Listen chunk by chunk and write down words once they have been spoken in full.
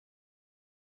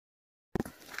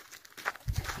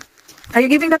Are you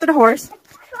giving that to the horse?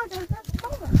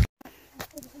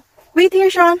 Wait here,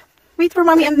 Sean. Wait for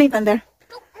Mommy and Nathan there.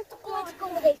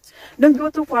 Don't go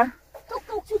too far.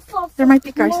 There might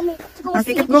be cars.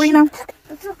 Okay, keep going now.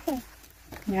 It's okay.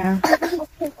 Yeah.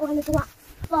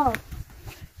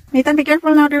 Nathan, be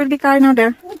careful now. There will be car now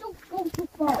there.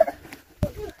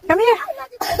 Come here.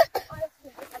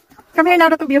 Come here now,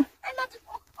 the two of you.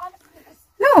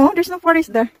 No, there's no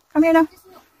forest there. Come here now.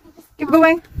 Keep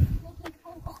going.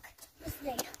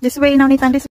 This way now,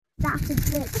 Nathan. This way.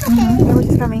 The horse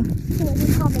is coming.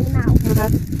 Do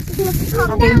that.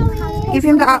 Okay. Give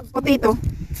him the potato.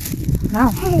 Now.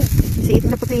 He's eating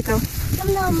the potato.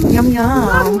 Yum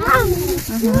yum.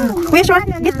 Wait, Sean,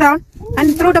 get down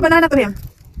and throw the banana to him.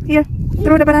 Here,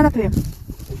 throw the banana to him.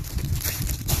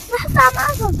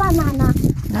 Banana.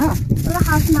 No.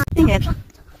 Eating it.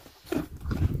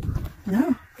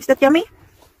 No. Is that yummy?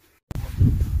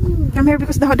 Come here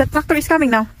because the tractor is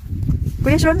coming now.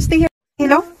 Kuya Sean, stay here.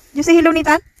 Hello? You say hello,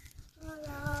 Nathan?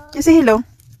 You say hello?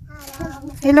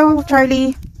 Hello,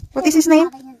 Charlie. What is his name?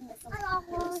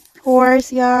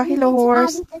 Horse. Yeah, hello,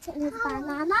 horse.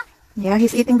 Yeah,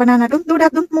 he's eating banana. Don't do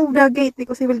that. Don't move the gate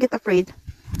because he will get afraid.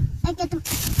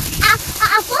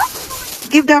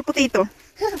 Give the potato.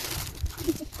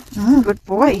 Good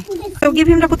boy. So give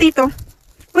him the potato.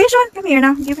 Kuya Sean, come here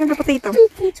now. Give him the potato.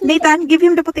 Nathan, give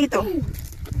him the potato.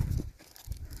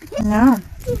 No.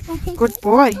 Good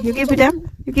boy. You give them?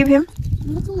 You give him?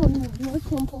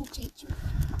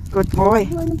 Good boy.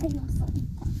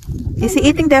 Is he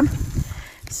eating them?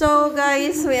 So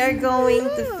guys, we are going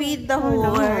to feed the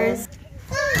horse.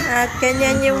 At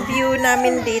ganyan yung view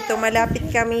namin dito.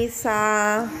 Malapit kami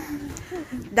sa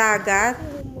dagat.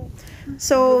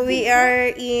 So we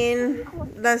are in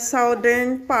the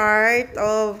southern part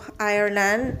of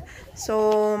Ireland.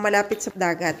 So malapit sa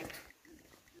dagat.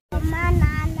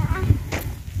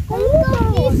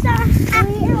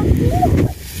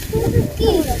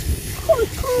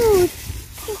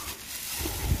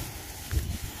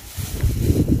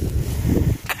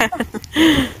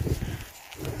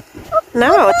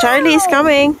 No, Charlie is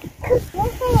coming.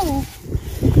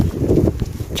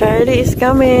 Charlie is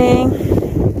coming.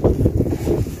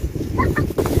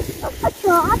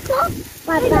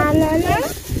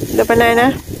 The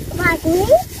banana.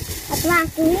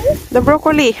 The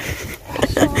broccoli.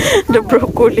 The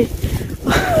broccoli.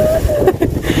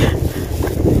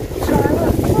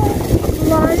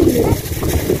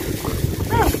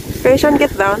 Patient,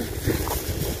 get down.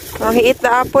 Oh, he ate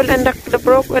the apple and the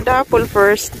apple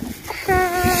first.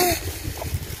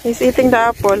 He's eating the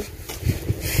apple.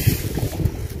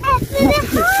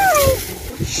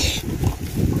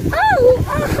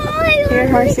 Here,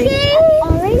 horsey.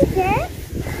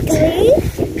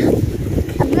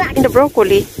 The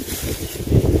broccoli.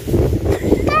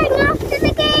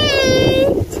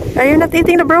 Are you not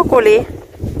eating the broccoli,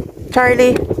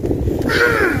 Charlie?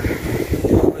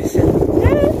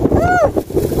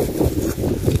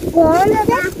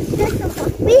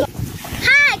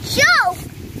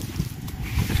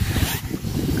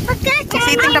 He's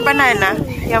eating the banana.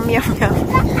 Yum, yum, yum.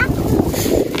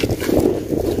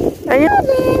 Are you?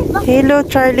 Hello,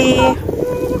 Charlie.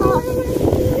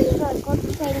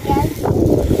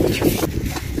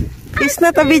 He's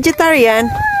not a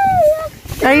vegetarian.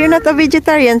 Are you not a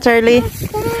vegetarian, Charlie?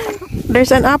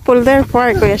 There's an apple there.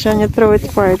 Far, Kuya Sean, you throw it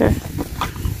farther.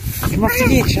 I'm not